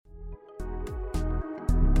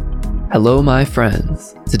Hello, my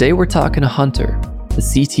friends. Today we're talking to Hunter, the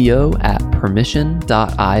CTO at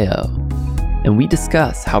Permission.io, and we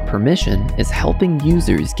discuss how Permission is helping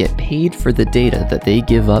users get paid for the data that they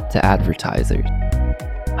give up to advertisers,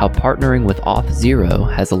 how partnering with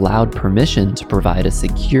Auth0 has allowed Permission to provide a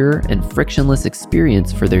secure and frictionless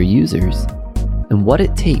experience for their users, and what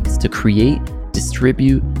it takes to create,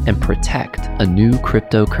 distribute, and protect a new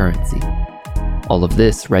cryptocurrency. All of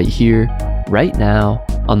this right here, right now,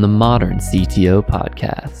 on the Modern CTO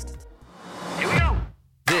Podcast. Here we go.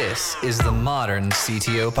 This is the Modern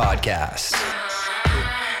CTO Podcast.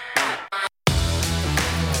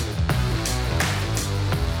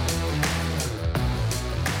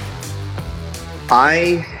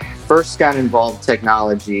 I first got involved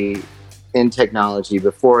in technology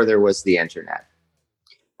before there was the internet.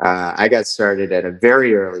 I got started at a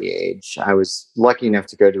very early age. I was lucky enough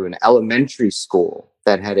to go to an elementary school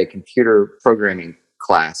that had a computer programming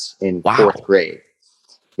class in fourth grade.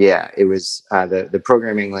 Yeah, it was the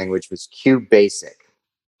programming language was QBasic,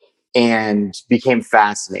 and became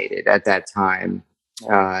fascinated at that time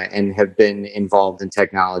and have been involved in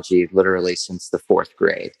technology literally since the fourth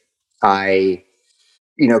grade. I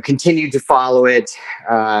continued to follow it,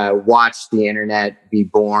 watched the internet be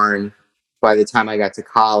born. By the time I got to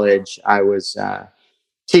college, I was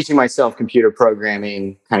teaching myself computer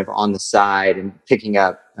programming kind of on the side and picking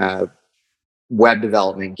up web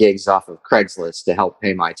development gigs off of Craigslist to help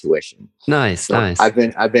pay my tuition. Nice. I've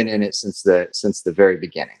been in it since the very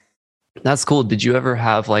beginning. That's cool. Did you ever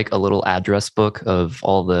have like a little address book of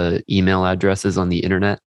all the email addresses on the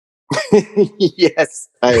internet? Yes,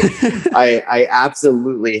 I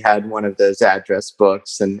absolutely had one of those address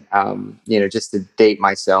books, and just to date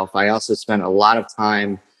myself, I also spent a lot of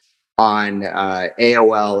time on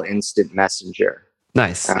AOL Instant Messenger.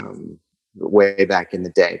 Nice. Way back in the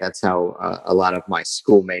day. That's how a lot of my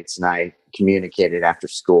schoolmates and I communicated after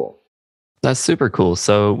school. That's super cool.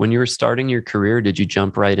 So when you were starting your career, did you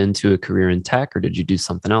jump right into a career in tech, or did you do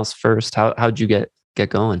something else first? How'd you get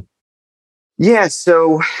going? Yeah,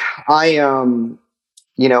 so I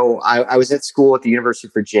was at school at the University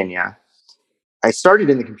of Virginia. I started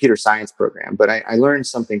in the computer science program, but I learned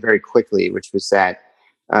something very quickly, which was that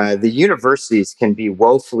the universities can be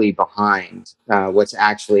woefully behind what's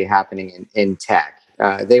actually happening in tech.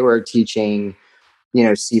 They were teaching,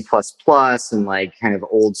 C++ and like kind of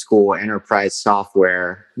old school enterprise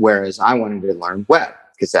software, whereas I wanted to learn web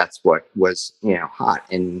because that's what was, hot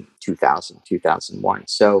in 2000, 2001.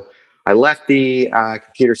 So I left the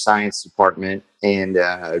computer science department and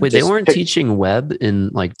wait, they weren't teaching web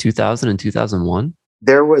in like 2000 and 2001?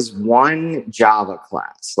 There was one Java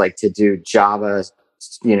class, like to do Java,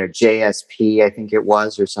 JSP, I think it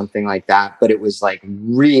was, or something like that. But it was like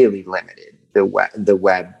really limited. The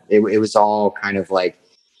web, it was all kind of like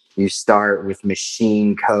you start with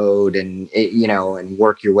machine code and and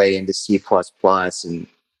work your way into C++, and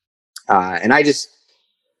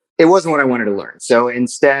it wasn't what I wanted to learn. So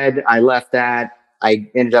instead, I left that. I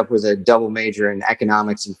ended up with a double major in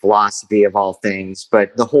economics and philosophy of all things.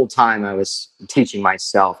 But the whole time I was teaching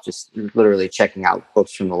myself, just literally checking out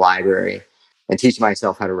books from the library and teaching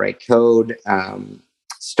myself how to write code.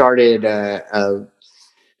 Started a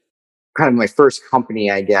kind of my first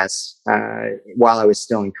company, I guess, while I was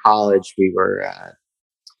still in college. We were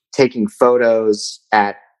taking photos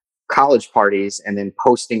at college parties and then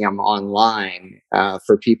posting them online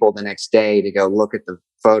for people the next day to go look at the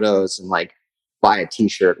photos and like buy a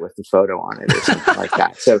t-shirt with the photo on it or something like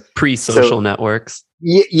that. So pre-social networks.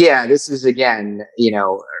 Yeah, this is again,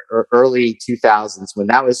 early 2000s when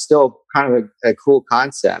that was still kind of a cool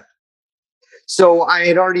concept. So I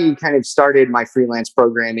had already kind of started my freelance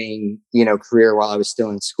programming, career while I was still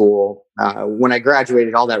in school. When I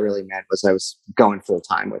graduated, all that really meant was I was going full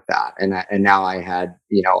time with that, and now I had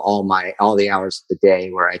all the hours of the day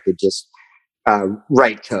where I could just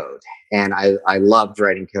write code, and I loved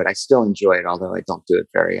writing code. I still enjoy it, although I don't do it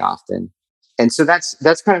very often. And so that's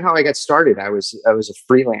kind of how I got started. I was a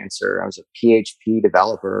freelancer. I was a PHP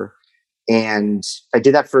developer, and I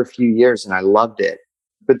did that for a few years, and I loved it.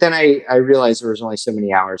 But then I realized there was only so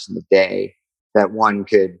many hours in the day that one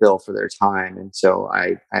could bill for their time. And so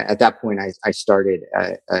I at that point, I started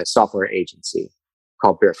a software agency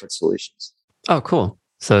called Barefoot Solutions. Oh, cool.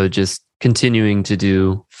 So just continuing to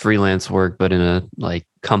do freelance work, but in a like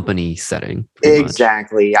company setting.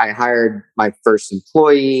 Exactly. I hired my first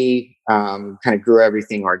employee, kind of grew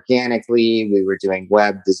everything organically. We were doing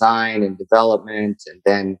web design and development, and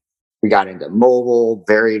then we got into mobile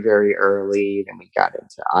very, very early. Then we got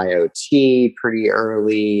into IoT pretty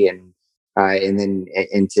early. And and then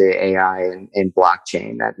into AI and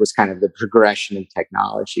blockchain. That was kind of the progression of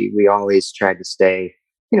technology. We always tried to stay,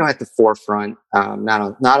 at the forefront,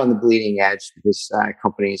 not on the bleeding edge, because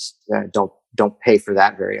companies don't pay for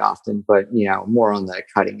that very often, but more on the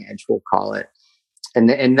cutting edge, we'll call it.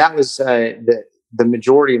 And that was the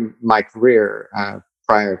majority of my career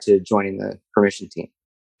prior to joining the Permission team.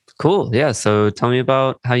 Cool. Yeah. So tell me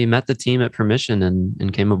about how you met the team at Permission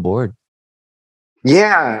and came aboard.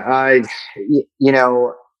 Yeah.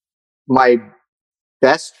 My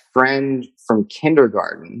best friend from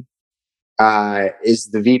kindergarten is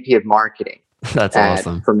the VP of marketing. That's at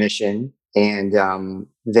awesome. Permission. And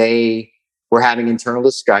they were having internal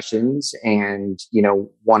discussions and,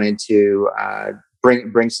 wanted to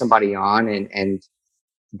bring somebody on, and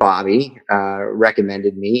Bobby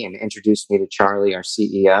recommended me and introduced me to Charlie, our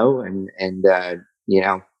CEO, and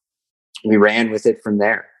we ran with it from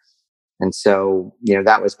there. And so,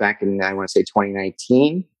 that was back in, I want to say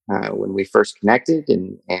 2019, when we first connected,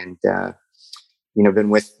 and been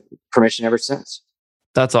with Permission ever since.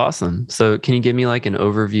 That's awesome. So can you give me like an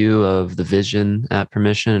overview of the vision at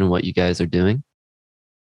Permission and what you guys are doing?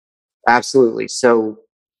 Absolutely. So,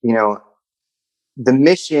 the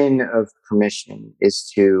mission of Permission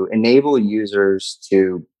is to enable users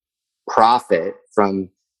to profit from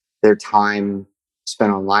their time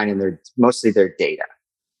spent online and mostly their data.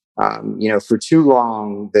 For too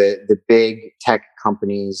long, the big tech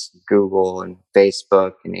companies, Google and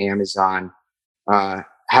Facebook and Amazon,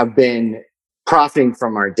 have been profiting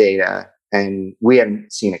from our data, and we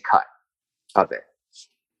haven't seen a cut of it.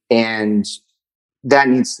 And that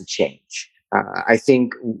needs to change. I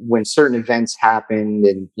think when certain events happened,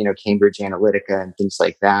 and Cambridge Analytica and things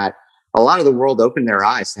like that, a lot of the world opened their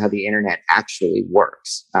eyes to how the internet actually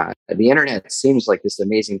works. The internet seems like this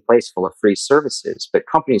amazing place full of free services, but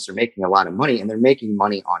companies are making a lot of money, and they're making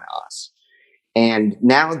money on us. And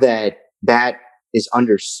now that that is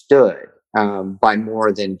understood by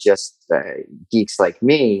more than just geeks like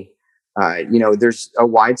me, there's a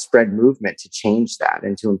widespread movement to change that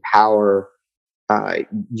and to empower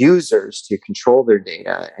users to control their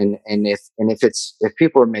data. And if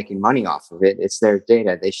people are making money off of it, it's their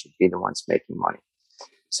data. They should be the ones making money.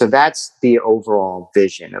 So that's the overall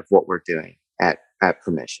vision of what we're doing at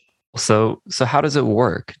Permission. So how does it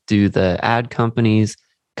work? Do the ad companies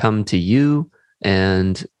come to you,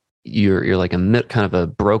 and you're like kind of a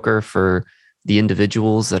broker for the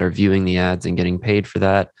individuals that are viewing the ads and getting paid for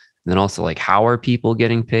that? And then also, like, how are people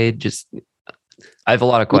getting paid? I have a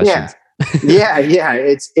lot of questions. Yeah.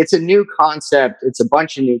 It's a new concept. It's a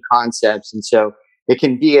bunch of new concepts, and so it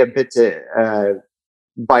can be a bit to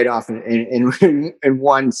bite off in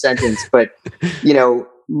one sentence. But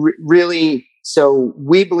really, so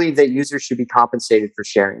we believe that users should be compensated for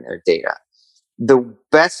sharing their data. The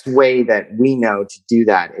best way that we know to do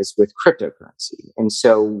that is with cryptocurrency, and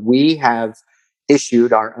so we have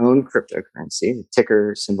issued our own cryptocurrency. The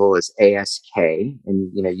ticker symbol is ASK,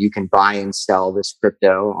 and you can buy and sell this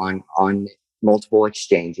crypto on multiple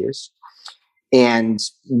exchanges. And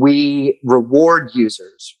we reward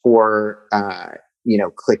users for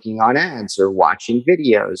clicking on ads or watching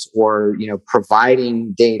videos, or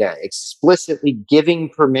providing data, explicitly giving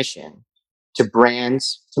permission to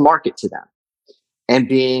brands to market to them, and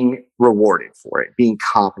being rewarded for it, being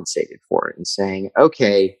compensated for it, and saying,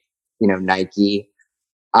 okay, Nike,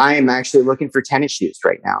 I am actually looking for tennis shoes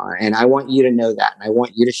right now, and I want you to know that, and I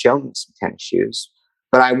want you to show me some tennis shoes.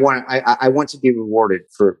 But I want to be rewarded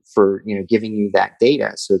for giving you that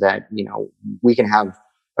data, so that we can have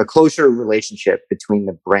a closer relationship between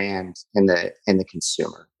the brand and the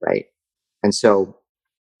consumer, right? And so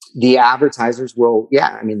the advertisers will,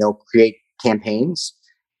 they'll create campaigns,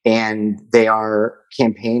 and they are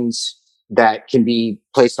campaigns that can be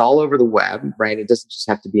placed all over the web, right? It doesn't just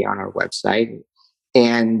have to be on our website.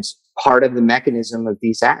 And part of the mechanism of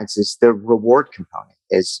these ads is the reward component,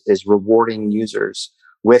 is rewarding users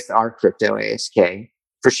with our crypto ASK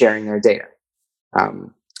for sharing their data.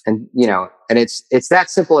 And it's that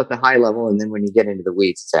simple at the high level. And then when you get into the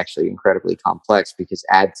weeds, it's actually incredibly complex, because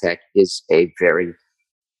ad tech is a very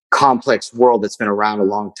complex world that's been around a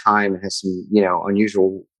long time and has some,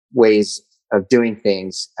 unusual ways of doing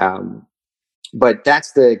things. But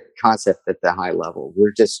that's the concept at the high level. We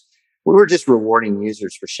were just rewarding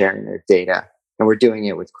users for sharing their data, and we're doing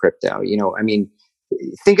it with crypto.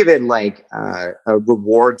 Think of it like a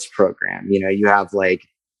rewards program. You have like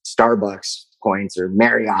Starbucks points, or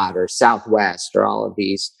Marriott, or Southwest, or all of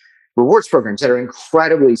these rewards programs that are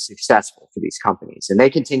incredibly successful for these companies, and they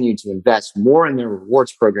continue to invest more in their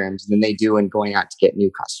rewards programs than they do in going out to get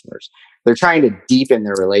new customers. They're trying to deepen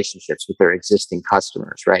their relationships with their existing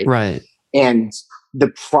customers, right? Right. And the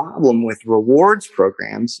problem with rewards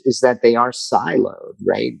programs is that they are siloed,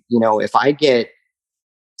 right? If I get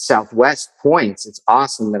Southwest points, it's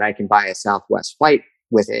awesome that I can buy a Southwest flight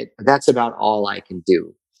with it, but that's about all I can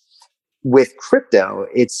do. With crypto,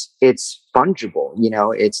 it's fungible,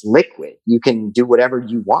 it's liquid. You can do whatever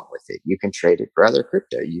you want with it. You can trade it for other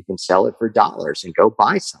crypto. You can sell it for dollars and go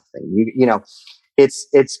buy something.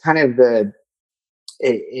 It's kind of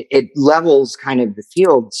it levels kind of the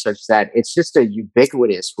field such that it's just a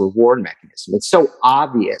ubiquitous reward mechanism. It's so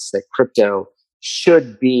obvious that crypto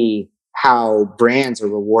should be how brands are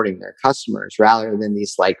rewarding their customers rather than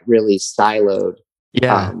these like really siloed,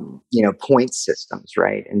 Yeah. point systems,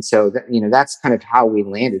 right? And so that's kind of how we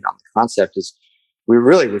landed on the concept. Is we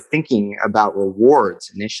really were thinking about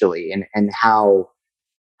rewards initially, and how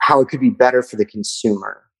it could be better for the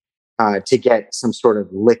consumer to get some sort of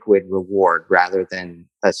liquid reward rather than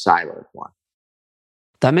a siloed one.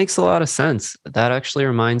 That makes a lot of sense. That actually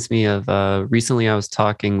reminds me of recently I was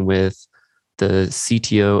talking with the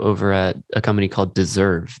CTO over at a company called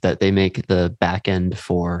Deserve that they make the back end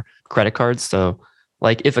for credit cards. So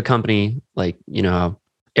like if a company like,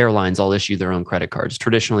 airlines all issue their own credit cards.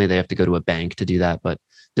 Traditionally, they have to go to a bank to do that, but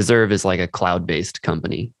Deserve is like a cloud-based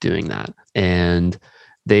company doing that. And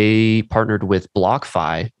they partnered with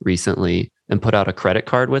BlockFi recently and put out a credit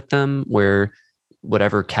card with them where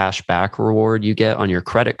whatever cash back reward you get on your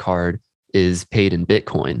credit card is paid in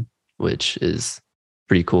Bitcoin, which is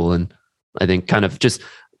pretty cool. And I think kind of just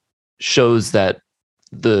shows that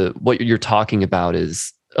what you're talking about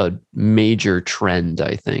is a major trend,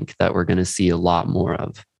 I think, that we're going to see a lot more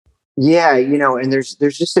of. Yeah, and there's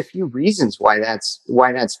just a few reasons why that's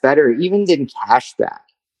better, even than cashback,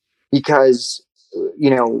 because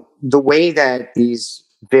the way that these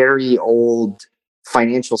very old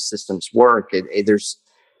financial systems work,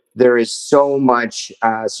 there is so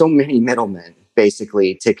many middlemen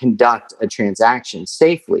basically to conduct a transaction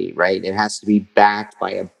safely, right? It has to be backed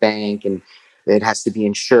by a bank, and it has to be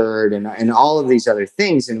insured, and all of these other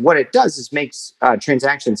things. And what it does is makes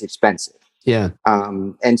transactions expensive. Yeah.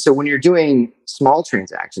 And so when you're doing small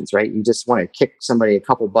transactions, right, you just want to kick somebody a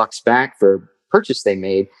couple bucks back for a purchase they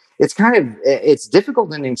made. It's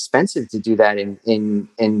difficult and expensive to do that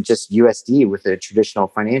in just USD with a traditional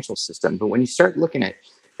financial system. But when you start looking at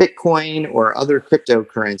Bitcoin or other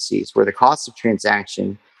cryptocurrencies where the cost of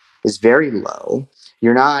transaction is very low,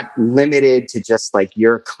 you're not limited to just like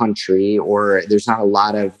your country, or there's not a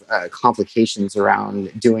lot of complications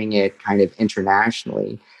around doing it kind of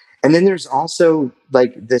internationally. And then there's also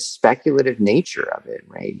like the speculative nature of it,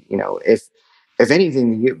 right? If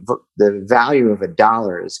anything, the value of a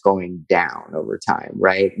dollar is going down over time,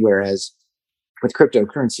 right? Whereas with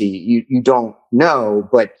cryptocurrency, you don't know,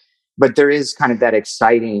 but there is kind of that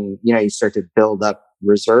exciting, you start to build up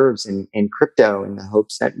reserves in crypto in the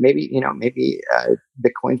hopes that maybe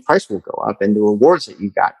Bitcoin's price will go up and the rewards that you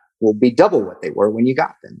got will be double what they were when you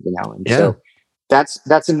got them, and Yeah. so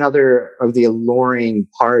that's another of the alluring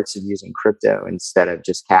parts of using crypto instead of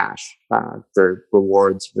just cash for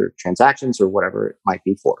rewards for transactions or whatever it might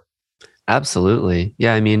be for. Absolutely.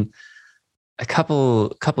 Yeah. I mean, a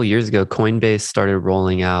couple years ago, Coinbase started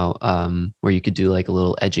rolling out where you could do like a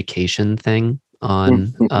little education thing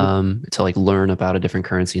on to like learn about a different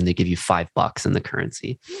currency, and they give you $5 in the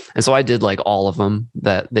currency. And so I did like all of them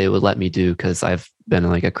that they would let me do because I've been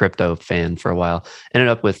like a crypto fan for a while. Ended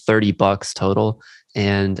up with $30 total,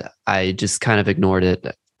 and I just kind of ignored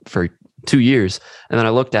it for 2 years. And then I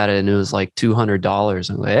looked at it and it was like $200.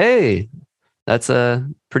 I'm like, hey, that's a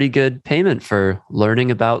pretty good payment for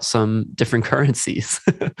learning about some different currencies.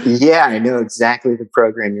 Yeah, I know exactly the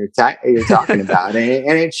program you're talking about,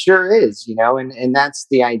 and it sure is, and that's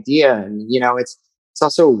the idea. And it's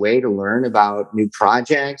also a way to learn about new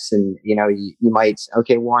projects, and you might,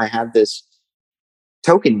 okay, well, I have this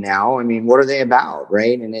token now. I mean, what are they about,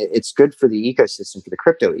 right? And it's good for the ecosystem, for the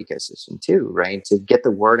crypto ecosystem too, right? To get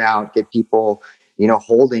the word out, get people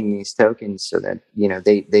holding these tokens so that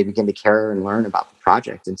they begin to care and learn about the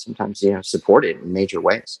project, and sometimes support it in major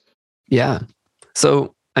ways. Yeah.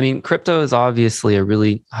 So I mean, crypto is obviously a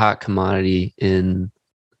really hot commodity in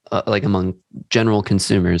like among general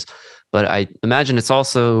consumers, but I imagine it's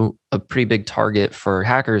also a pretty big target for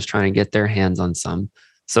hackers trying to get their hands on some.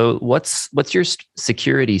 So what's your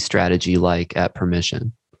security strategy like at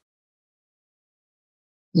Permission?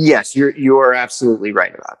 Yes, you are absolutely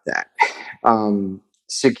right about that.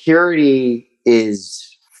 Security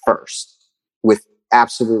is first with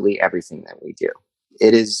absolutely everything that we do.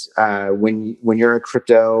 It is when you're a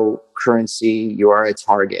cryptocurrency, you are a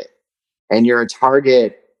target, and you're a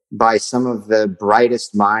target by some of the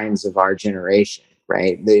brightest minds of our generation.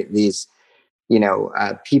 Right? These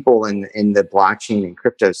people in the blockchain and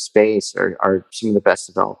crypto space are some of the best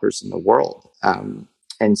developers in the world.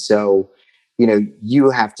 And so,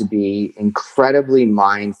 you have to be incredibly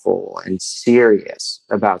mindful and serious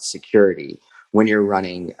about security when you're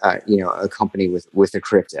running, a company with a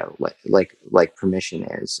crypto like Permission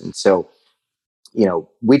is. And so,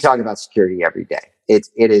 we talk about security every day.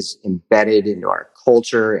 It is embedded into our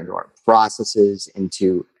culture, into our processes,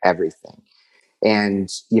 into everything. And,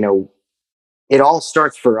 it all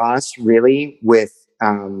starts for us really with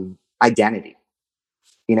identity.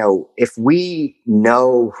 If we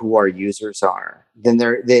know who our users are, then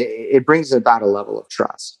it brings about a level of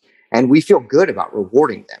trust, and we feel good about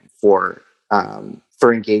rewarding them for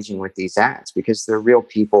engaging with these ads because they're real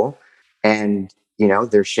people, and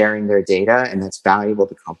they're sharing their data, and that's valuable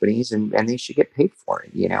to companies, and they should get paid for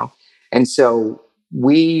it. And so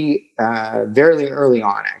we very early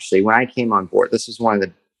on, actually, when I came on board, this was one of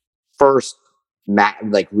the first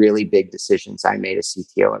really big decisions I made as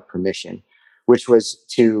CTO at Permission, which was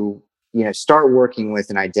to start working with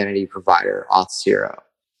an identity provider, Auth0.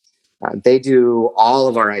 They do all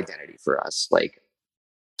of our identity for us, like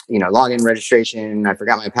login registration. I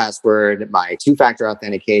forgot my password, my two-factor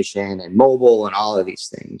authentication, and mobile, and all of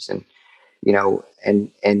these things. And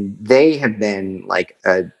and they have been like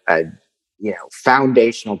a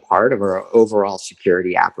foundational part of our overall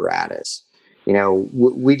security apparatus.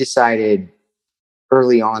 We decided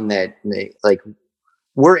early on that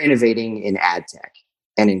we're innovating in ad tech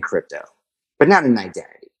and in crypto, but not in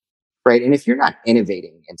identity, right? And if you're not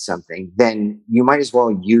innovating in something, then you might as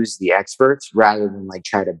well use the experts rather than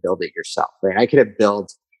try to build it yourself, right? I could have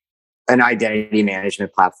built an identity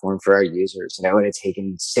management platform for our users, and it would have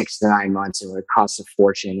taken 6 to 9 months. It would have cost a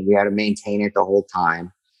fortune, and we had to maintain it the whole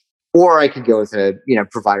time. Or I could go with a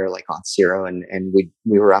provider like Auth0, and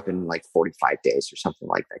we were up in 45 days or something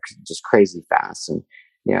like that, just crazy fast. And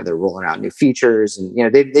they're rolling out new features,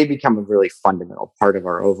 and they become a really fundamental part of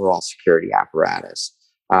our overall security apparatus.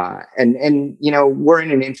 And we're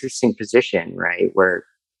in an interesting position, right, where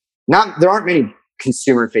there aren't many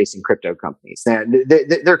consumer-facing crypto companies.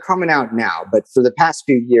 They're coming out now, but for the past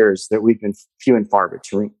few years, that we've been few and far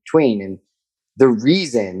between. And the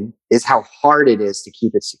reason is how hard it is to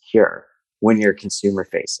keep it secure when you're consumer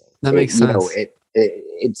facing. That makes sense.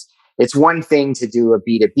 It's one thing to do a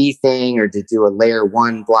B2B thing or to do a layer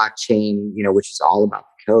 1 blockchain, which is all about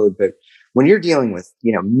the code. But when you're dealing with,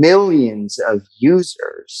 millions of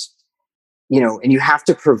users, and you have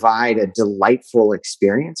to provide a delightful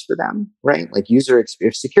experience for them, right? Like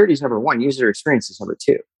if security is number 1, user experience is number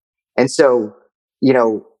 2. And so,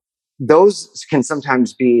 those can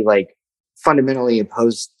sometimes be fundamentally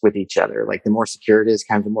opposed with each other. Like the more secure it is,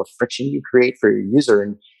 kind of the more friction you create for your user.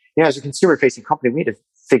 And as a consumer facing company, we need to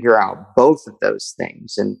figure out both of those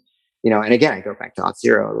things. And and again, I go back to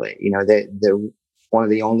Auth0. They're one of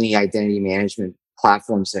the only identity management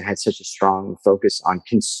platforms that had such a strong focus on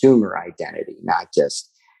consumer identity, not just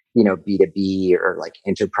B2B or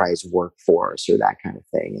enterprise workforce or that kind of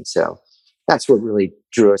thing. And so that's what really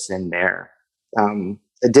drew us in there.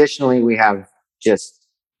 Additionally, we have just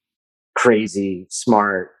crazy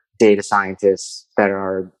smart data scientists that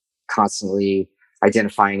are constantly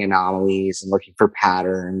identifying anomalies and looking for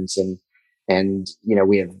patterns, and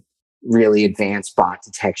we have really advanced bot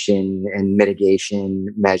detection and mitigation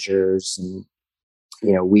measures. And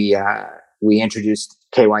we introduced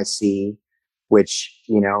KYC, which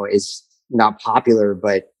is not popular,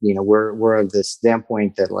 but we're of the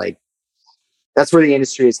standpoint that that's where the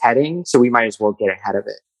industry is heading, so we might as well get ahead of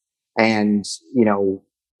it. And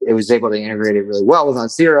it was able to integrate it really well with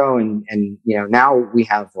Auth0, and now we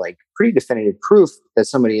have pretty definitive proof that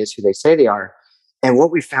somebody is who they say they are. And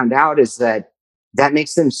what we found out is that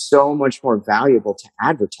makes them so much more valuable to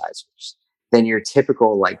advertisers than your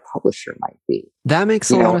typical publisher might be. That makes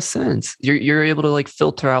a lot of sense. You're able to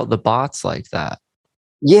filter out the bots like that.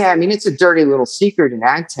 Yeah, I mean, it's a dirty little secret in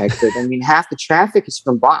ad tech, but I mean, half the traffic is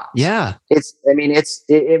from bots. Yeah,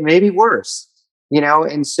 it may be worse.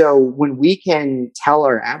 And so when we can tell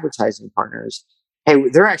our advertising partners, hey,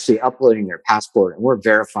 they're actually uploading their passport and we're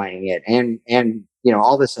verifying it, and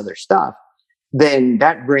all this other stuff, then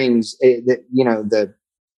that brings the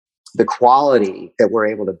quality that we're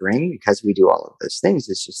able to bring, because we do all of those things,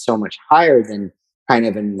 is just so much higher than kind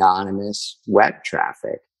of anonymous web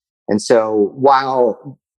traffic. And so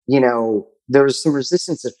while there was some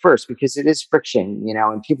resistance at first because it is friction,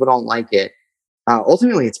 and people don't like it,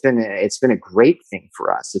 ultimately it's been a great thing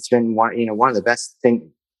for us. It's been one of the best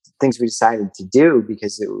things we decided to do,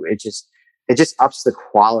 because it just ups the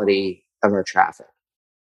quality of our traffic.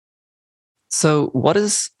 So what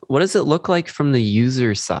does it look like from the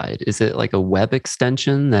user side? Is it like a web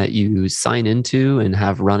extension that you sign into and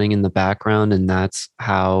have running in the background, and that's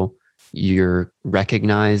how you're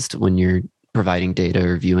recognized when you're providing data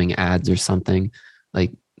or viewing ads or something?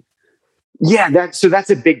 Like, Yeah, that's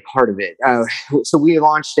a big part of it. So we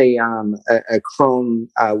launched a Chrome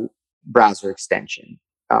browser extension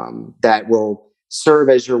that will serve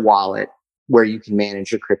as your wallet where you can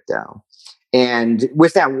manage your crypto. And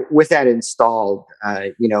with that installed,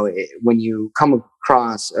 when you come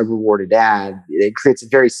across a rewarded ad, it creates a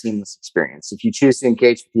very seamless experience. If you choose to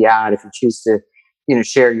engage with the ad, if you choose to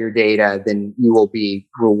share your data, then you will be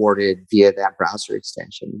rewarded via that browser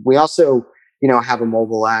extension. We also have a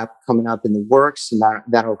mobile app coming up in the works, and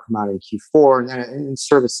that'll come out in Q4, and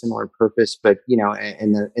serve a similar purpose, but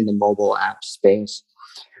in the mobile app space.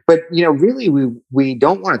 But really, we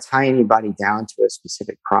don't want to tie anybody down to a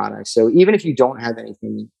specific product. So even if you don't have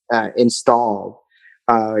anything installed,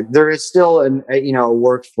 there is still a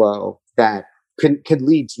workflow that could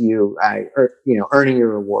lead to you earning your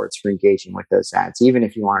rewards for engaging with those ads, even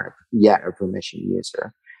if you aren't yet a permission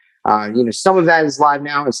user. Some of that is live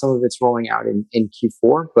now, and some of it's rolling out in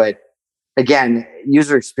Q4. But again,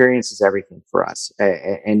 user experience is everything for us,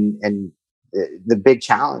 and the big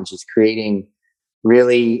challenge is creating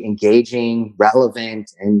really engaging,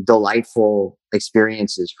 relevant, and delightful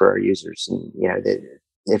experiences for our users. And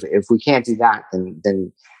if we can't do that,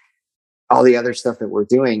 then all the other stuff that we're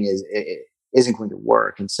doing isn't going to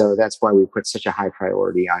work. And so that's why we put such a high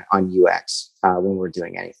priority on UX when we're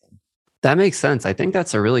doing anything. that makes sense. I think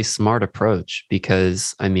that's a really smart approach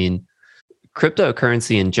because, I mean,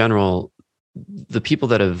 cryptocurrency in general, the people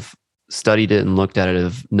that have studied it and looked at it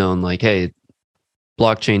have known like, hey,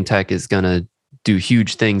 blockchain tech is going to do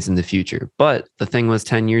huge things in the future. But the thing was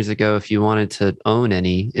 10 years ago, if you wanted to own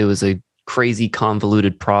any, it was a crazy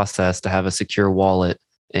convoluted process to have a secure wallet.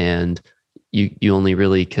 And you only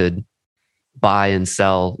really could buy and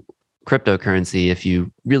sell cryptocurrency if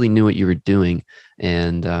you really knew what you were doing.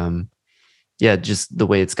 And just the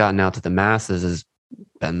way it's gotten out to the masses has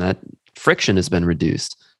been that friction has been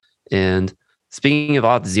reduced. And speaking of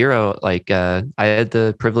Auth0, I had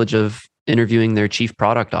the privilege of interviewing their chief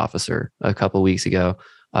product officer a couple weeks ago,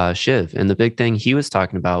 Shiv. And the big thing he was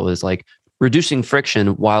talking about was like reducing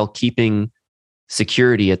friction while keeping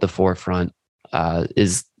security at the forefront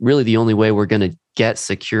is really the only way we're going to get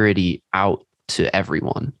security out to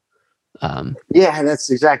everyone. Yeah, that's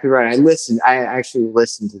exactly right. I actually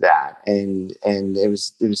listened to that, and it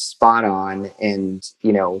was spot on. And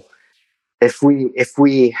if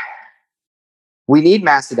we need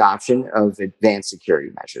mass adoption of advanced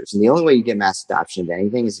security measures, and the only way you get mass adoption of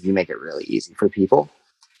anything is if you make it really easy for people.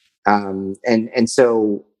 And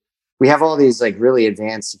so we have all these like really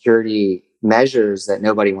advanced security measures that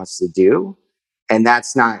nobody wants to do, and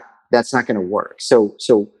that's not going to work. So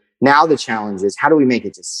now the challenge is how do we make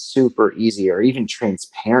it just super easy or even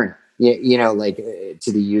transparent,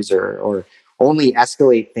 to the user, or only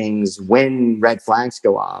escalate things when red flags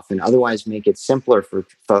go off, and otherwise make it simpler for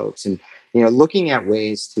folks. And looking at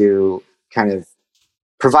ways to kind of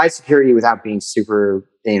provide security without being super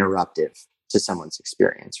interruptive to someone's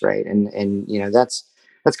experience, right? And that's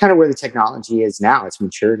kind of where the technology is now. It's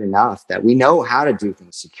matured enough that we know how to do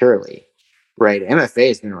things securely, right? MFA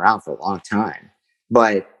has been around for a long time,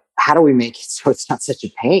 but how do we make it so it's not such a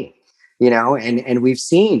pain? And we've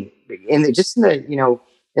seen in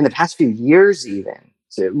the past few years, even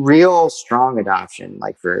it's a real strong adoption,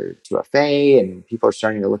 like for 2FA, and people are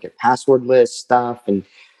starting to look at passwordless stuff. And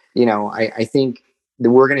I think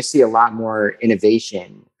that we're going to see a lot more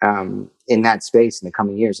innovation in that space in the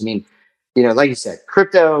coming years. I mean, like you said,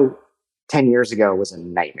 crypto 10 years ago was a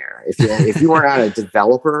nightmare. If you were not a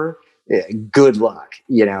developer, good luck,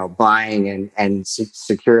 buying and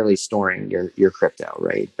securely storing your crypto,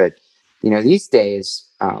 right? But these days,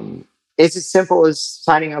 it's as simple as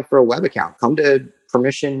signing up for a web account. Come to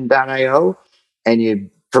permission.io and you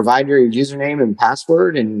provide your username and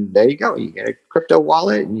password, and there you go. You get a crypto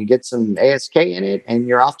wallet and you get some ASK in it, and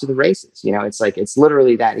you're off to the races. It's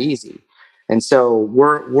literally that easy. And so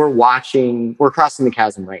we're crossing the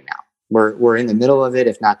chasm right now. We're in the middle of it,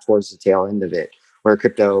 if not towards the tail end of it, where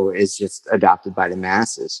crypto is just adopted by the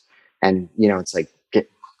masses. And it's like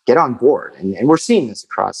get on board. And we're seeing this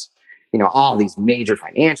across all these major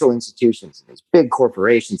financial institutions and these big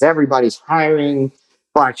corporations. Everybody's hiring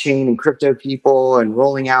blockchain and crypto people and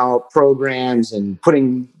rolling out programs and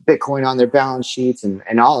putting Bitcoin on their balance sheets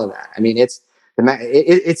and all of that. I mean, it's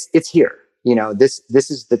here.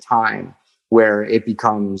 This is the time where it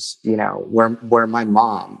becomes, where my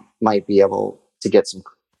mom might be able to get some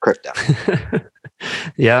crypto.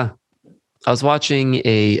 Yeah. I was watching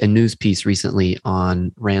a news piece recently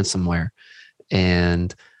on ransomware,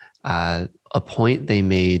 and a point they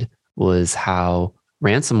made was how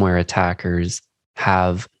ransomware attackers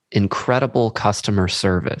have incredible customer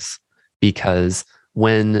service, because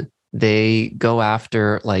when they go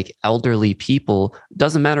after like elderly people,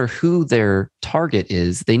 doesn't matter who their target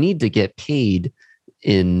is, they need to get paid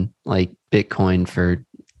in like Bitcoin for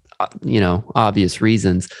obvious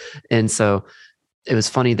reasons. And so it was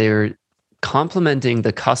funny, they were complimenting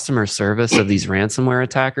the customer service of these ransomware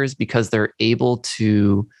attackers because they're able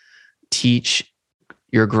to teach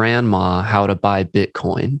your grandma how to buy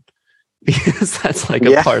Bitcoin, because that's like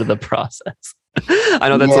a part of the process. I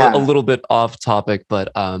know that's a little bit off topic,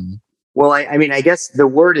 but well, I mean, I guess the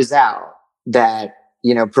word is out that,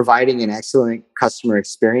 providing an excellent customer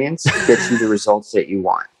experience gets you the results that you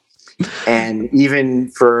want. And even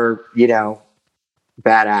for,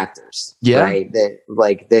 bad actors, right?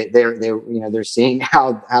 They're seeing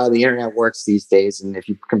how the internet works these days. And if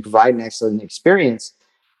you can provide an excellent experience,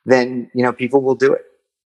 then, people will do it.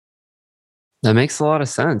 That makes a lot of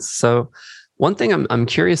sense. So one thing I'm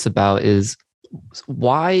curious about is,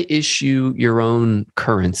 why issue your own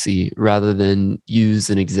currency rather than use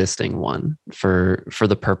an existing one for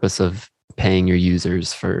the purpose of paying your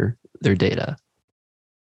users for their data?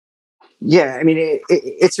 Yeah, I mean,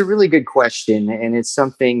 it's a really good question, and it's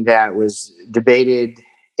something that was debated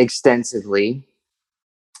extensively.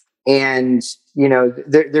 And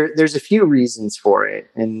there's a few reasons for it,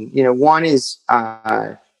 and one is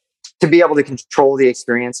to be able to control the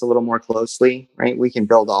experience a little more closely, right? We can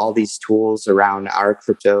build all these tools around our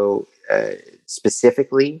crypto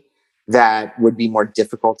specifically that would be more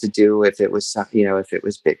difficult to do if it was, if it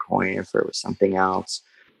was Bitcoin, if it was something else,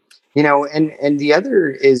 and the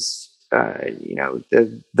other is,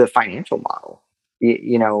 the financial model.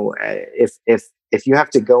 If you have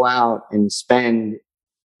to go out and spend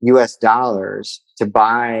US dollars to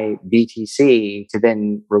buy BTC to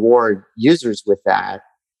then reward users with that,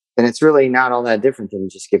 then it's really not all that different than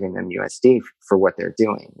just giving them USD for what they're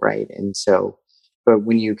doing, right? And so, but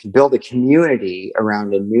when you can build a community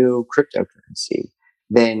around a new cryptocurrency,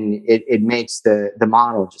 then it makes the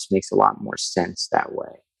model just makes a lot more sense that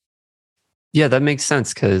way. Yeah, that makes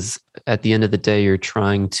sense, because at the end of the day, you're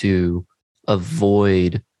trying to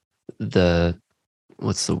avoid the,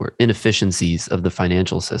 inefficiencies of the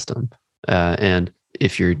financial system. And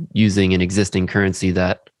if you're using an existing currency,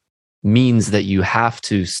 that means that you have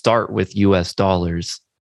to start with US dollars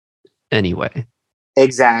anyway.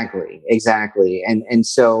 Exactly. And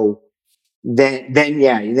so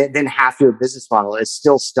then half your business model is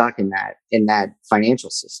still stuck in that financial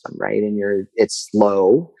system, right? And it's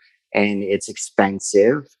slow and it's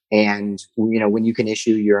expensive. And, when you can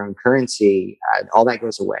issue your own currency, all that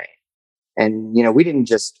goes away. And, we didn't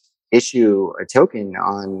just issue a token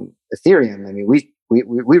on Ethereum. I mean, we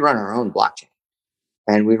run our own blockchain.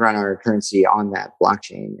 And we run our currency on that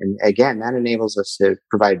blockchain. And again, that enables us to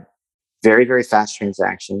provide very, very fast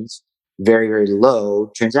transactions, very, very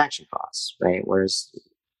low transaction costs, right? Whereas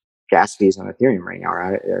gas fees on Ethereum right now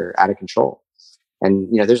are out of control. And,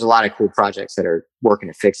 there's a lot of cool projects that are working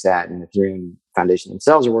to fix that, and the Ethereum Foundation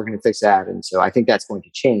themselves are working to fix that. And so I think that's going to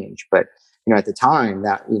change. But, at the time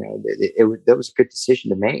that, that was a good decision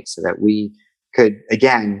to make, so that we could,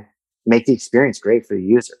 again, make the experience great for the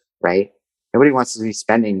user, right? Nobody wants to be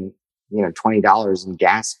spending, $20 in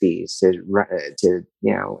gas fees to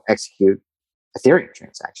execute Ethereum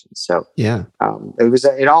transactions. So yeah,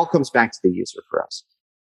 it all comes back to the user for us.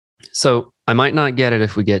 So I might not get it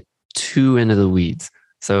if we get too into the weeds.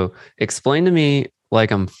 So explain to me,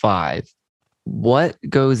 like I'm 5, what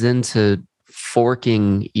goes into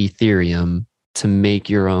forking Ethereum to make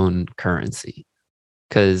your own currency?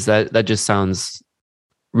 Because that just sounds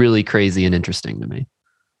really crazy and interesting to me.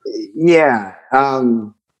 Yeah.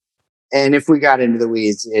 And if we got into the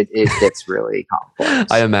weeds, it gets really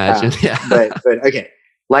complex. I imagine. Yeah. But okay,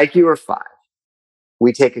 like you were 5,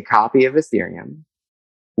 we take a copy of Ethereum.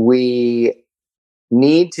 We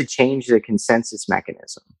need to change the consensus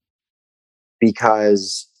mechanism,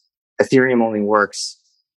 because Ethereum only works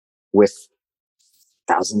with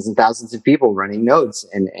thousands and thousands of people running nodes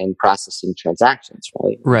and processing transactions,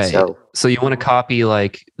 right? Right. So you want to copy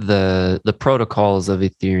like the protocols of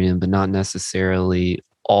Ethereum, but not necessarily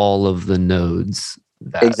all of the nodes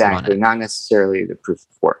that exactly, not necessarily the proof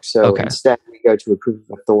of work. So instead, we go to a proof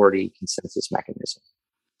of authority consensus mechanism,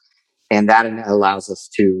 and that allows us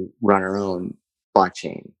to run our own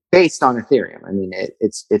blockchain based on Ethereum. I mean,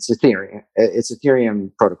 it's Ethereum, it's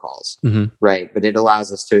Ethereum protocols, right? But it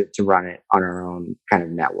allows us to run it on our own kind of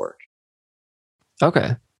network.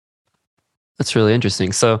 Okay. That's really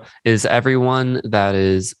interesting. So is everyone that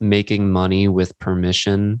is making money with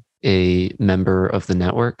permission a member of the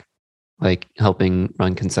network, like helping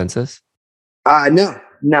run consensus? No.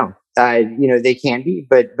 They can be,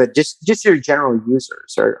 but just your general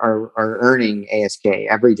users are earning ASK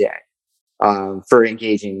every day for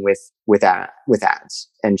engaging with ads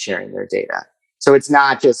and sharing their data. So it's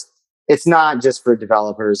not just for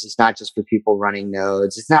developers. It's not just for people running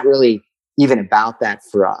nodes. It's not really even about that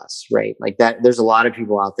for us, right? Like that, there's a lot of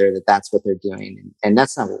people out there that's what they're doing, and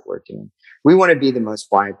that's not what we're doing. We want to be the most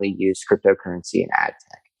widely used cryptocurrency in ad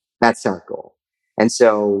tech. That's our goal. And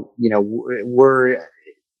so, we're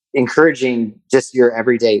encouraging just your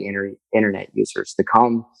everyday internet users to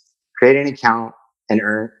come create an account and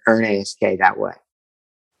earn ASK that way.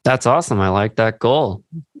 That's awesome. I like that goal.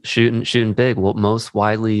 Shooting big. Well, most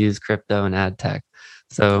widely used crypto and ad tech.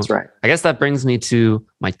 So that's right. I guess that brings me to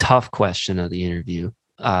my tough question of the interview.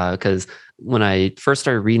 Because when I first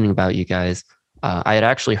started reading about you guys, I had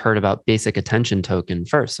actually heard about Basic Attention Token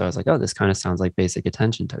first. So I was like, oh, this kind of sounds like Basic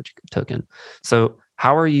Attention Token. So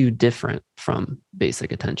how are you different from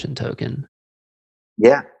Basic Attention Token?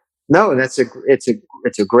 Yeah, no, it's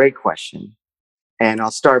a great question. And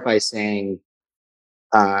I'll start by saying,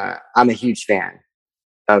 I'm a huge fan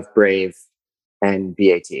of Brave and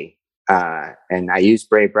BAT. And I use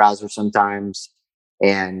Brave browser sometimes,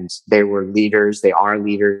 and they are leaders in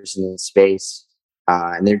the space.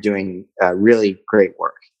 And they're doing really great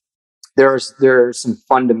work. There are some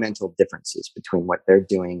fundamental differences between what they're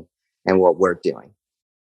doing and what we're doing.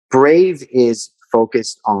 Brave is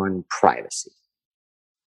focused on privacy.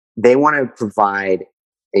 They want to provide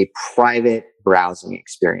a private browsing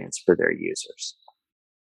experience for their users.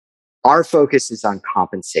 Our focus is on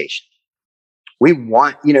compensation. We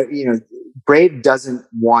want, Brave doesn't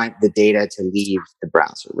want the data to leave the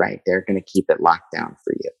browser, right? They're going to keep it locked down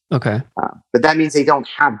for you. Okay. But that means they don't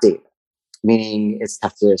have data, meaning it's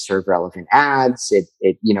tough to serve relevant ads.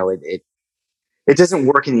 It doesn't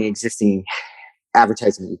work in the existing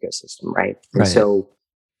advertising ecosystem, right? And so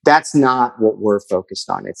that's not what we're focused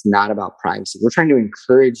on. It's not about privacy. We're trying to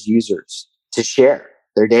encourage users to share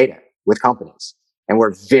their data with companies. And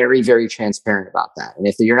we're very, very transparent about that. And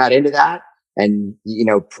if you're not into that, and you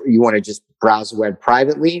want to just browse the web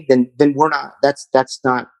privately, then we're not. That's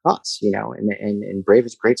not us, And Brave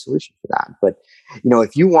is a great solution for that. But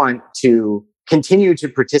if you want to continue to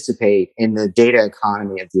participate in the data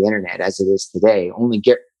economy of the internet as it is today, only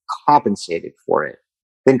get compensated for it,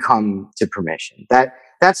 then come to Permission.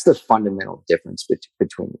 That's the fundamental difference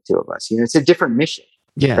between the two of us. It's a different mission.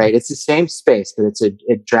 Yeah. Right. It's the same space, but it's a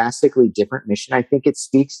drastically different mission. I think it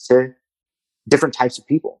speaks to different types of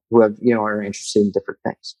people who are interested in different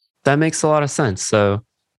things. That makes a lot of sense. So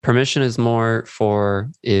Permission is more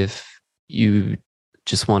for if you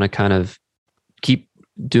just want to kind of keep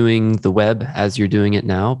doing the web as you're doing it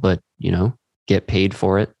now, but get paid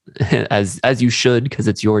for it as you should, because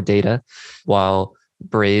it's your data. While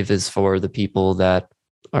Brave is for the people that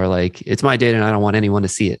are like, it's my data and I don't want anyone to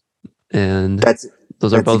see it. And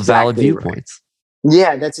those are both valid viewpoints. Right.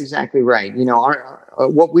 Yeah, that's exactly right.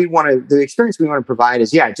 What we want to, the experience we want to provide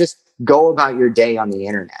is, just go about your day on the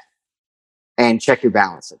internet and check your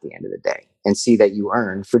balance at the end of the day and see that you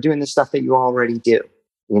earn for doing the stuff that you already do,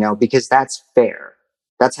 because that's fair.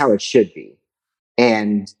 That's how it should be.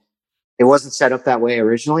 And it wasn't set up that way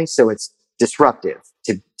originally, so it's disruptive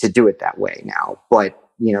to do it that way now. But,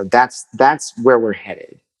 that's where we're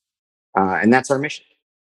headed. And that's our mission.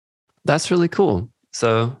 That's really cool.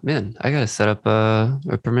 So, man, I got to set up a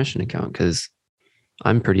Permission account because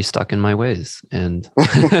I'm pretty stuck in my ways. And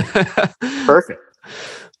perfect.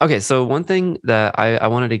 Okay, so one thing that I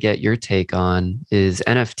wanted to get your take on is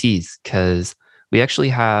NFTs, because we actually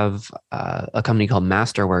have a company called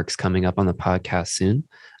Masterworks coming up on the podcast soon.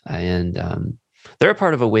 And they're a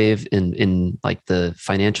part of a wave in like the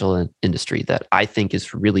financial industry that I think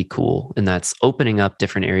is really cool. And that's opening up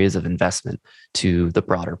different areas of investment to the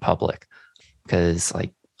broader public. Because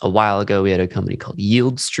like a while ago, we had a company called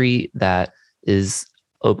Yield Street that is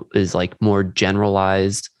like more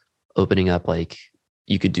generalized, opening up like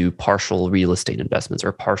you could do partial real estate investments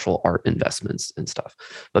or partial art investments and stuff.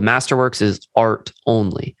 But Masterworks is art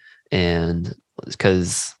only. And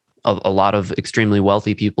because a lot of extremely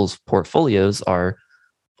wealthy people's portfolios are,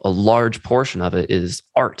 a large portion of it is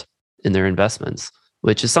art in their investments,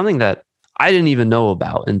 which is something that I didn't even know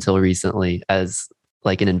about until recently as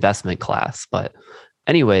like an investment class. But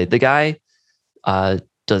anyway, the guy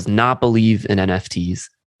does not believe in NFTs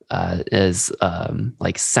as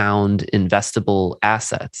like sound investable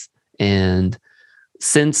assets. And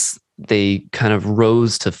since they kind of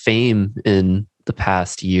rose to fame in the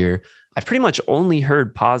past year, I pretty much only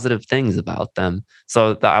heard positive things about them.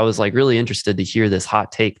 So I was like really interested to hear this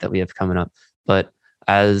hot take that we have coming up. But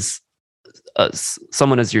as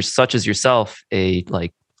someone such as yourself, a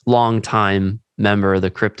like long time member of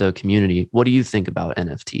the crypto community, what do you think about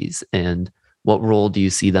NFTs and what role do you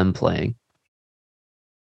see them playing?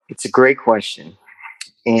 It's a great question.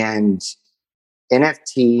 And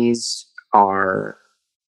NFTs are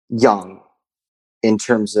young in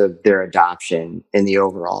terms of their adoption in the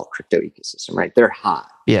overall crypto ecosystem, right? They're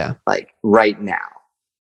hot, Yeah. like right now.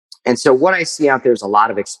 And so what I see out there is a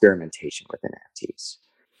lot of experimentation with NFTs.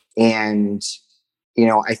 And,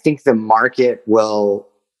 I think the market will,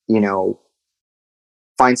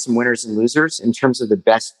 find some winners and losers in terms of the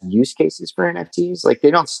best use cases for NFTs. Like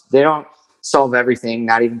they don't solve everything,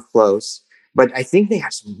 not even close. But I think they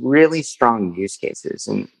have some really strong use cases.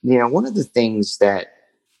 And, one of the things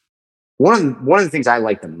I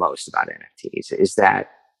like the most about NFTs is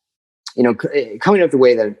that, coming up the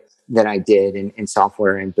way that I did in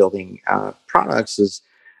software and building products is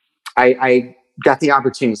I got the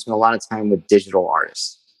opportunity to spend a lot of time with digital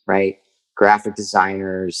artists, right? Graphic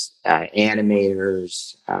designers,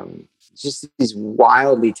 animators, just these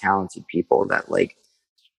wildly talented people that like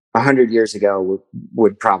 100 years ago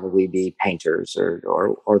would probably be painters or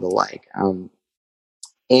the like.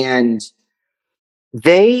 And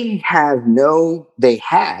they had no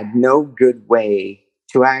good way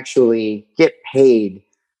to actually get paid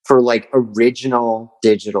for like original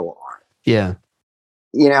digital art. Yeah.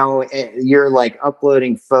 You're like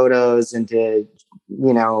uploading photos into,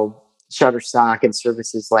 Shutterstock and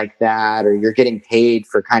services like that, or you're getting paid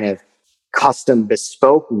for kind of custom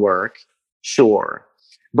bespoke work. Sure.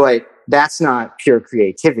 But that's not pure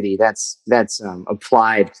creativity. That's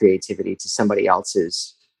applied creativity to somebody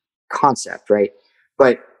else's concept, right?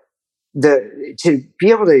 But to be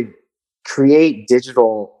able to create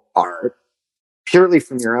digital art purely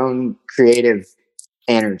from your own creative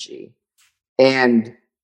energy and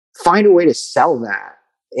find a way to sell that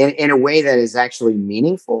in a way that is actually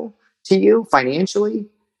meaningful to you financially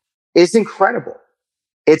is incredible.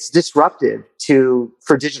 It's disruptive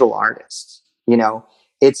for digital artists.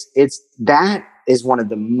 That is one of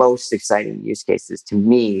the most exciting use cases to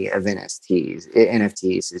me of NFTs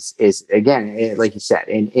is again, like you said,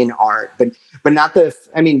 in art, but not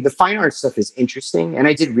the fine art stuff is interesting. And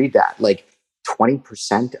I did read that like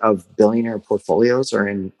 20% of billionaire portfolios are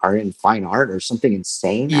in fine art or something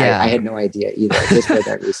insane. Yeah. I had no idea either. I just read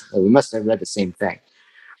that recently. We must have read the same thing.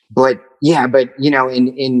 But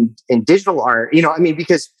in digital art,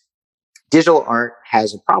 because digital art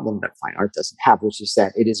has a problem that fine art doesn't have, which is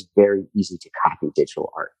that it is very easy to copy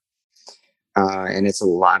digital art. And it's a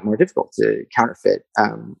lot more difficult to counterfeit,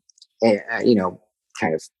 kind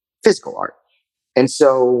of physical art. And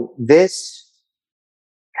so this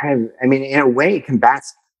kind of, in a way,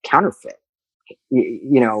 combats counterfeit,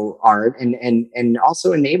 art and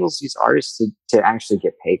also enables these artists to actually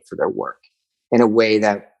get paid for their work in a way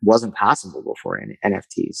that wasn't possible before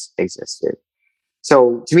NFTs existed.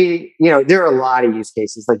 So to me, there are a lot of use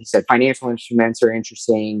cases. Like you said, financial instruments are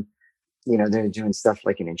interesting. They're doing stuff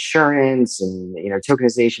like in insurance and,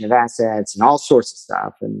 tokenization of assets and all sorts of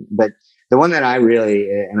stuff. But the one that I really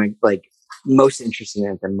am like most interested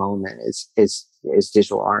in at the moment is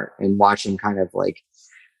digital art and watching kind of like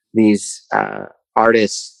these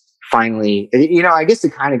artists finally, I guess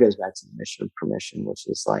it kind of goes back to the mission of permission, which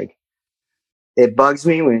is like, it bugs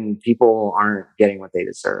me when people aren't getting what they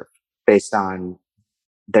deserve based on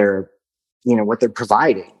their, what they're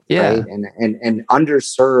providing. Yeah. Right. And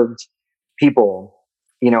underserved people,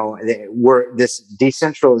 this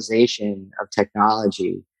decentralization of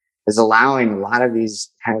technology is allowing a lot of these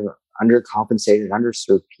kind of undercompensated,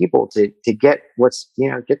 underserved people to get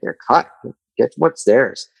get their cut, get what's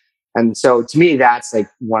theirs. And so to me, that's like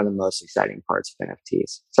one of the most exciting parts of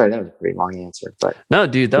NFTs. Sorry, that was a pretty long answer, but no,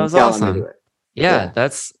 dude, that was awesome. Yeah,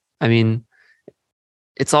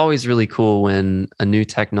 it's always really cool when a new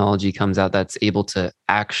technology comes out that's able to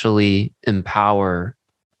actually empower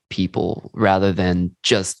people rather than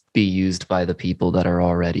just be used by the people that are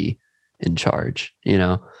already in charge,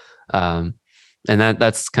 and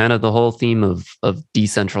that's kind of the whole theme of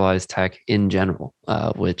decentralized tech in general,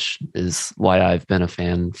 which is why I've been a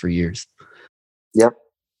fan for years. Yep.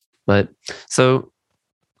 But so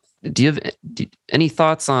do you have any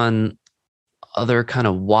thoughts on other kind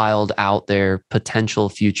of wild out there potential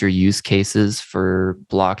future use cases for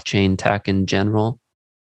blockchain tech in general?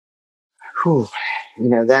 Whew.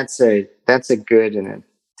 That's a good and a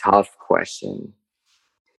tough question.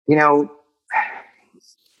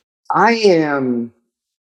 I'm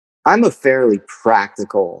a fairly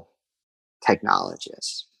practical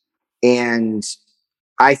technologist. And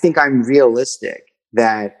I think I'm realistic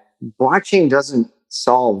that blockchain doesn't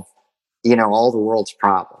solve, all the world's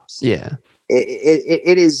problems. Yeah.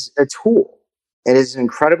 It is a tool. It is an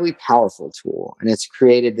incredibly powerful tool, and it's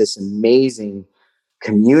created this amazing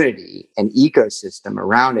community and ecosystem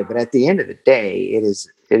around it. But at the end of the day, it is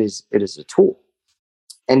a tool.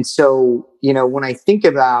 And so, when I think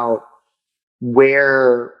about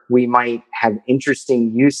where we might have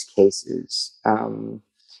interesting use cases,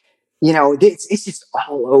 it's just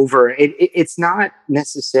all over. It's not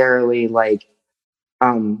necessarily like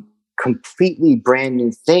completely brand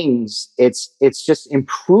new things. It's just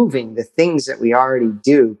improving the things that we already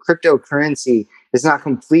do. Cryptocurrency is not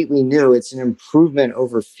completely new. It's an improvement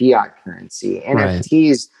over fiat currency. Right.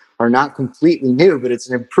 NFTs are not completely new, but it's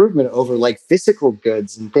an improvement over like physical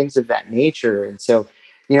goods and things of that nature. And so,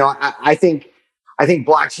 I think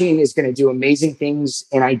blockchain is going to do amazing things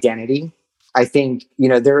in identity. I think,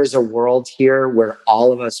 there is a world here where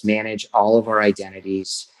all of us manage all of our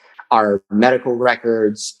identities, our medical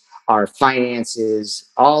records, our finances,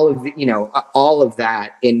 all of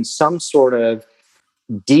that in some sort of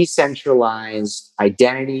decentralized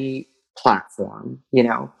identity platform,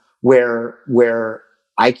 where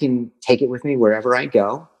I can take it with me wherever I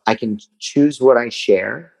go. I can choose what I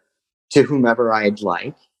share to whomever I'd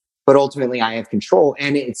like, but ultimately I have control,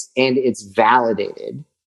 and it's validated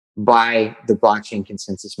by the blockchain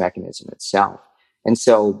consensus mechanism itself. And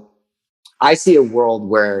so I see a world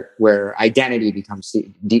where identity becomes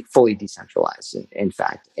fully decentralized, in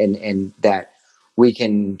fact, and that we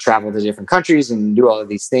can travel to different countries and do all of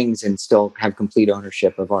these things and still have complete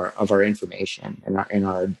ownership of our information and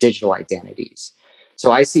our digital identities.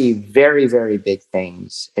 So I see very, very big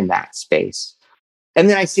things in that space. And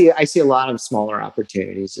then I see a lot of smaller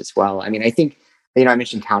opportunities as well. I mean, I think, I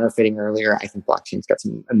mentioned counterfeiting earlier. I think blockchain's got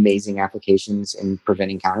some amazing applications in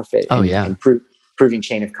preventing counterfeit and proving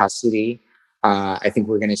chain of custody. I think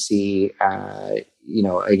we're going to see,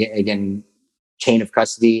 again, chain of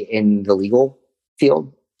custody in the legal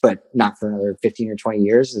field, but not for another 15 or 20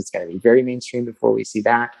 years. It's going to be very mainstream before we see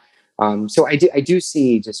that. So I do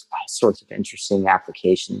see just all sorts of interesting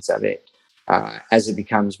applications of it. As it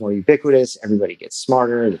becomes more ubiquitous, everybody gets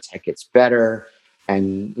smarter, the tech gets better.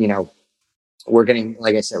 And, we're getting,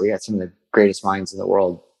 like I said, we got some of the greatest minds in the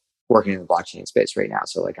world working in the blockchain space right now.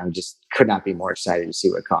 So I'm just could not be more excited to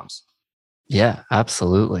see what comes. Yeah,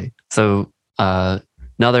 absolutely. So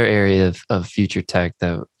another area of future tech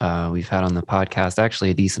that we've had on the podcast,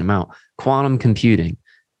 actually a decent amount, quantum computing.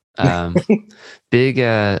 A big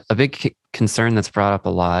concern that's brought up a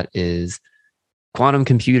lot is quantum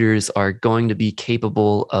computers are going to be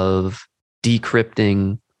capable of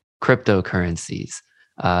decrypting cryptocurrencies.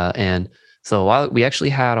 And so while we actually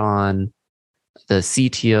had on the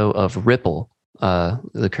CTO of Ripple,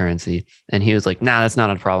 the currency, and he was like, nah, that's not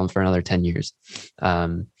a problem for another 10 years.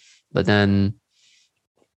 But then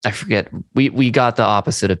I forget, we got the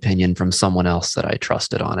opposite opinion from someone else that I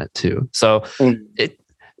trusted on it too. So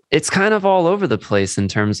it's kind of all over the place in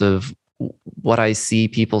terms of what I see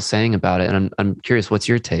people saying about it. And I'm curious, what's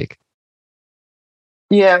your take?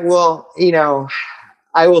 Yeah, well,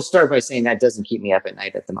 I will start by saying that doesn't keep me up at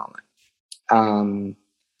night at the moment.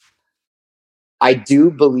 I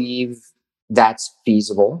do believe that's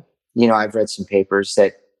feasible. I've read some papers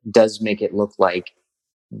that does make it look like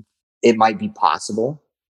it might be possible.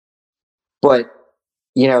 But,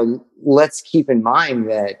 let's keep in mind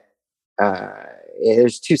that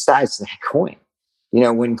there's two sides to that coin.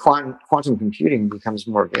 When quantum computing becomes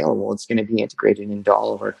more available, it's going to be integrated into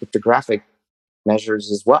all of our cryptographic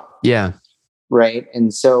measures as well. Yeah. Right.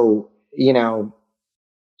 And so,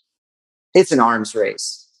 it's an arms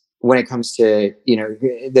race when it comes to,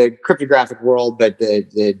 the cryptographic world, but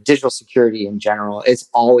the digital security in general, it's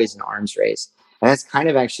always an arms race. And that's kind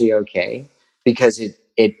of actually okay because it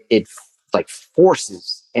like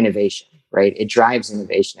forces innovation, right? It drives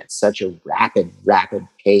innovation at such a rapid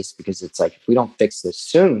pace because it's like, if we don't fix this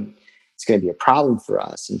soon, it's going to be a problem for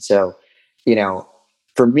us. And so,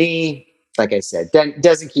 for me, like I said, that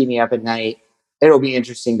doesn't keep me up at night. It'll be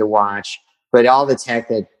interesting to watch, but all the tech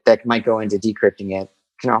that might go into decrypting it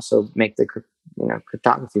can also make the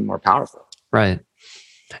cryptography more powerful. Right.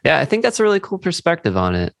 Yeah, I think that's a really cool perspective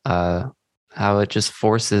on it. How it just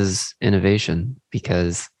forces innovation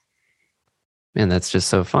because, man, that's just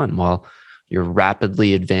so fun. While you're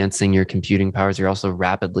rapidly advancing your computing powers, you're also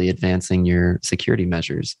rapidly advancing your security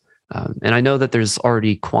measures. And I know that there's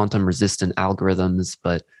already quantum resistant algorithms,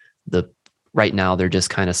 but right now they're just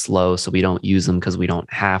kind of slow, so we don't use them because we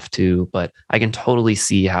don't have to. But I can totally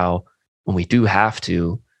see how when we do have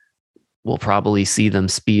to, we'll probably see them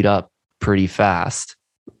speed up pretty fast.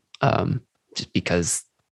 just because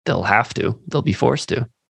they'll be forced to.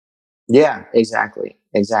 Yeah, exactly.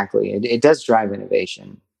 It does drive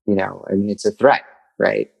innovation. I mean, it's a threat,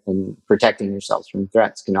 right? And protecting yourselves from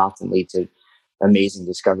threats can often lead to amazing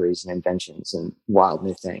discoveries and inventions and wild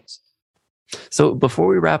new things. So before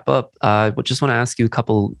we wrap up, I just want to ask you a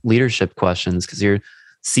couple leadership questions because you're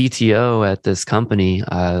CTO at this company,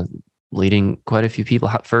 leading quite a few people.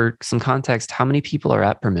 For some context, how many people are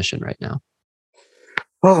at Permission right now?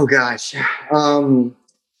 Oh gosh,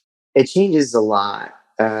 it changes a lot,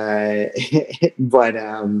 but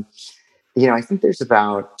I think there's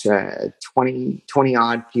about 20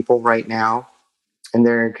 odd people right now, and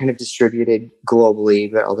they're kind of distributed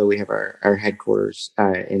globally. But although we have our headquarters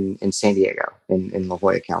in San Diego, in La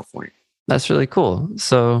Jolla, California. That's really cool.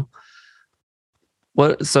 So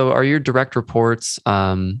are your direct reports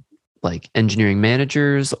like engineering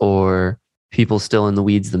managers or people still in the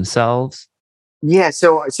weeds themselves? Yeah,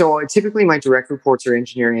 so typically my direct reports are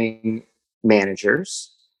engineering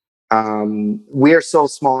managers. We are still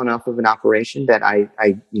small enough of an operation that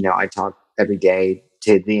I talk every day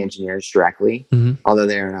to the engineers directly, although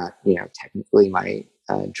they're not technically my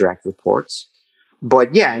direct reports.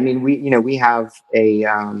 But yeah, I mean we have a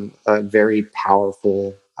very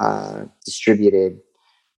powerful distributed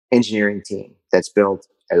engineering team that's built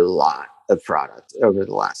a lot of product over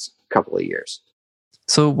the last couple of years.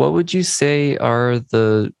 So what would you say are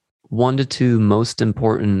the 1 to 2 most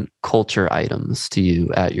important culture items to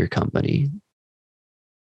you at your company?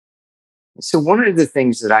 So one of the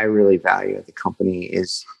things that I really value at the company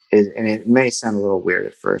is and it may sound a little weird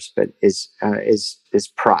at first, but is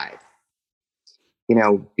pride.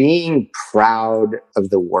 Being proud of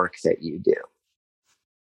the work that you do,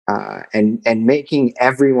 and making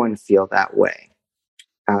everyone feel that way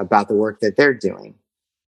about the work that they're doing.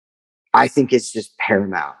 I think it's just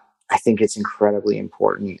paramount. I think it's incredibly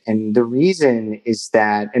important. And the reason is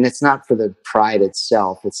that, and it's not for the pride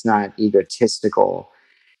itself, it's not egotistical.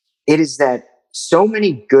 It is that so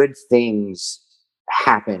many good things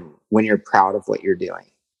happen when you're proud of what you're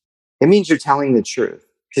doing. It means you're telling the truth,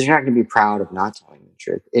 because you're not going to be proud of not telling the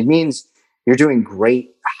truth. It means you're doing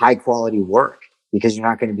great, high quality work, because you're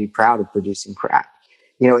not going to be proud of producing crap.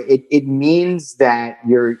 It means that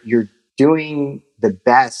you're doing the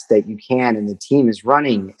best that you can, and the team is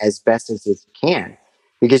running as best as it can,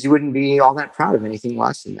 because you wouldn't be all that proud of anything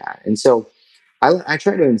less than that. And so I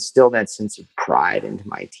try to instill that sense of pride into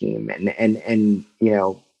my team, and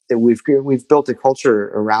that we've built a culture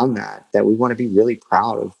around that we want to be really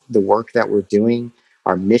proud of the work that we're doing,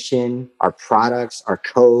 our mission, our products, our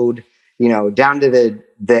code, down to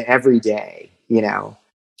the everyday.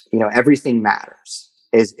 Everything matters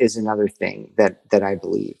is another thing that I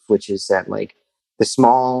believe, which is that, like, the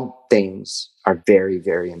small things are very,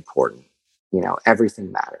 very important.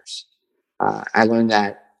 Everything matters. I learned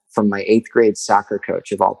that from my 8th grade soccer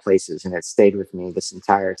coach, of all places, and it stayed with me this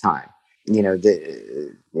entire time.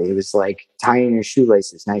 It was like tying your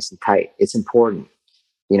shoelaces nice and tight. It's important.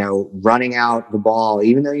 Running out the ball,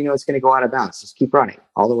 even though it's going to go out of bounds, just keep running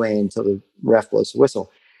all the way until the ref blows the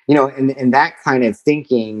whistle. And that kind of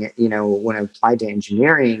thinking, when applied to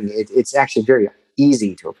engineering, it's actually very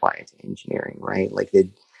easy to apply it to engineering, right? Like the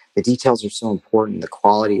details are so important, the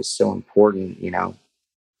quality is so important.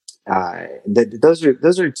 Those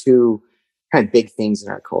are 2 kind of big things in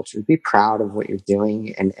our culture. Be proud of what you're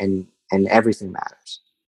doing, and everything matters.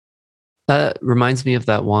 That reminds me of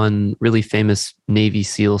that one really famous Navy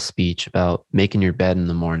SEAL speech about making your bed in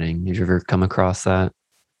the morning. Did you ever come across that?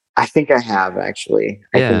 I think I have, actually.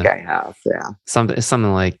 I think I have. Yeah.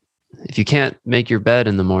 Something like, if you can't make your bed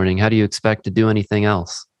in the morning, how do you expect to do anything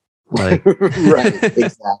else? Like, right.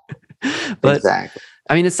 Exactly. But exactly.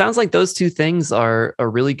 I mean, it sounds like those 2 things are a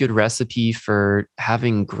really good recipe for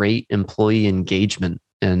having great employee engagement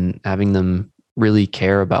and having them really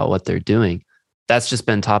care about what they're doing. That's just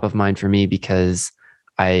been top of mind for me, because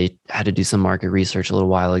I had to do some market research a little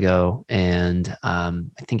while ago, and I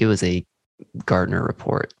think it was a Gartner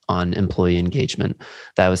report on employee engagement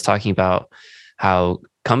that was talking about how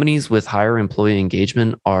companies with higher employee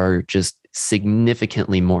engagement are just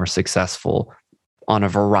significantly more successful on a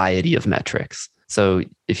variety of metrics. So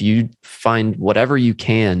if you find whatever you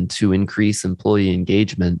can to increase employee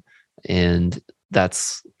engagement, and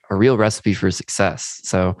that's a real recipe for success.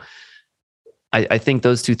 So I think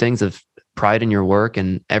those 2 things of pride in your work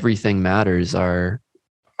and everything matters are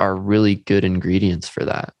really good ingredients for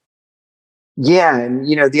that. Yeah. And,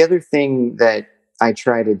 the other thing that I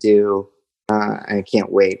try to do, I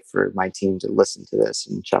can't wait for my team to listen to this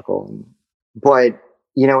and chuckle. But,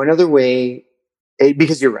 another way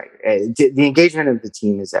because you're right. The engagement of the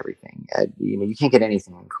team is everything. You can't get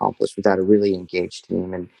anything accomplished without a really engaged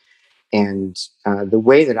team. And the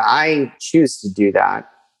way that I choose to do that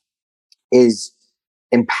is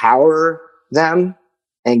empower them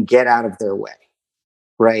and get out of their way,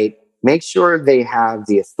 right? Make sure they have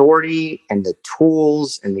the authority and the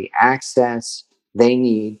tools and the access they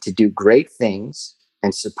need to do great things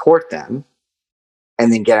and support them,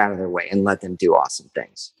 and then get out of their way and let them do awesome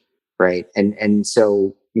things, right? And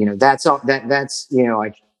so, that's all that's,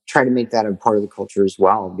 I try to make that a part of the culture as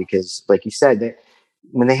well, because like you said, that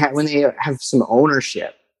when they have some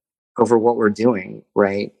ownership over what we're doing,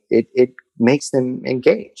 right, it makes them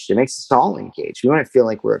engaged. It makes us all engaged. We want to feel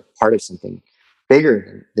like we're a part of something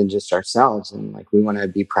bigger than just ourselves, and like we want to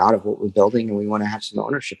be proud of what we're building, and we want to have some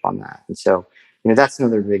ownership on that. And so, that's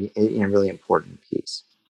another big, really important piece.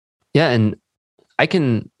 Yeah, and I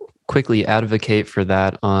can quickly advocate for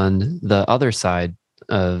that on the other side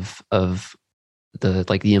of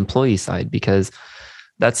the employee side, because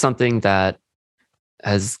that's something that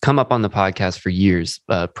has come up on the podcast for years,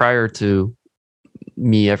 prior to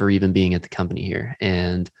me ever even being at the company here.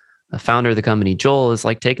 And the founder of the company, Joel, is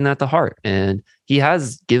like taking that to heart, and he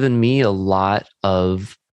has given me a lot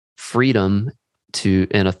of freedom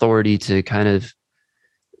and authority to kind of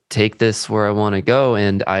take this where I want to go.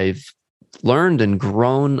 And I've learned and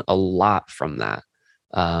grown a lot from that.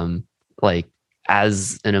 Like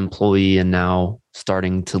as an employee and now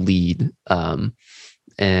starting to lead.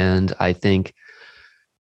 And I think,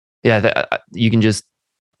 you can just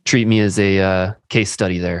treat me as a case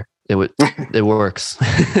study there. It works.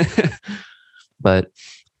 But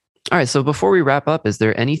all right. So before we wrap up, is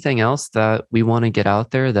there anything else that we want to get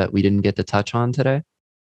out there that we didn't get to touch on today?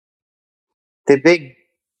 The big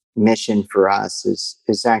mission for us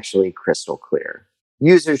is actually crystal clear.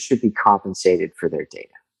 Users should be compensated for their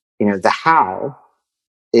data. The how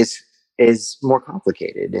is more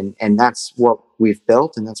complicated, and that's what we've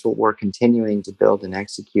built, and that's what we're continuing to build and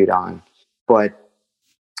execute on. But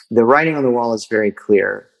the writing on the wall is very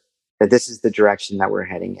clear that this is the direction that we're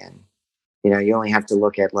heading in. You only have to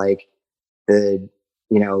look at like the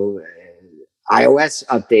iOS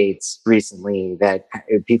updates recently that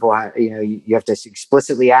people have, you have to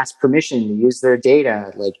explicitly ask permission to use their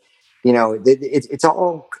data. Like, it's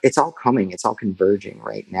all coming, it's all converging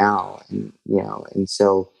right now. And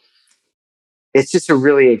so it's just a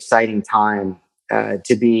really exciting time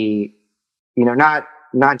to be, not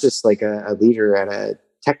just like a leader at a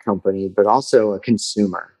tech company, but also a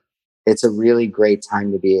consumer. It's a really great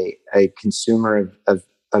time to be a consumer of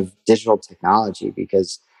digital technology,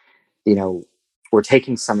 because, we're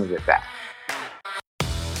taking some of it back.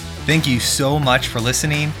 Thank you so much for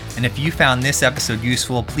listening. And if you found this episode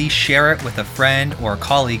useful, please share it with a friend or a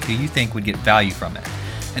colleague who you think would get value from it.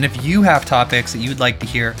 And if you have topics that you would like to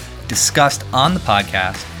hear discussed on the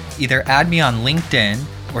podcast, either add me on LinkedIn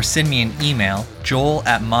or send me an email,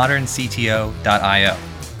 joel@moderncto.io.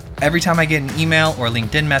 Every time I get an email or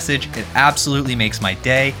LinkedIn message, it absolutely makes my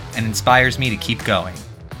day and inspires me to keep going.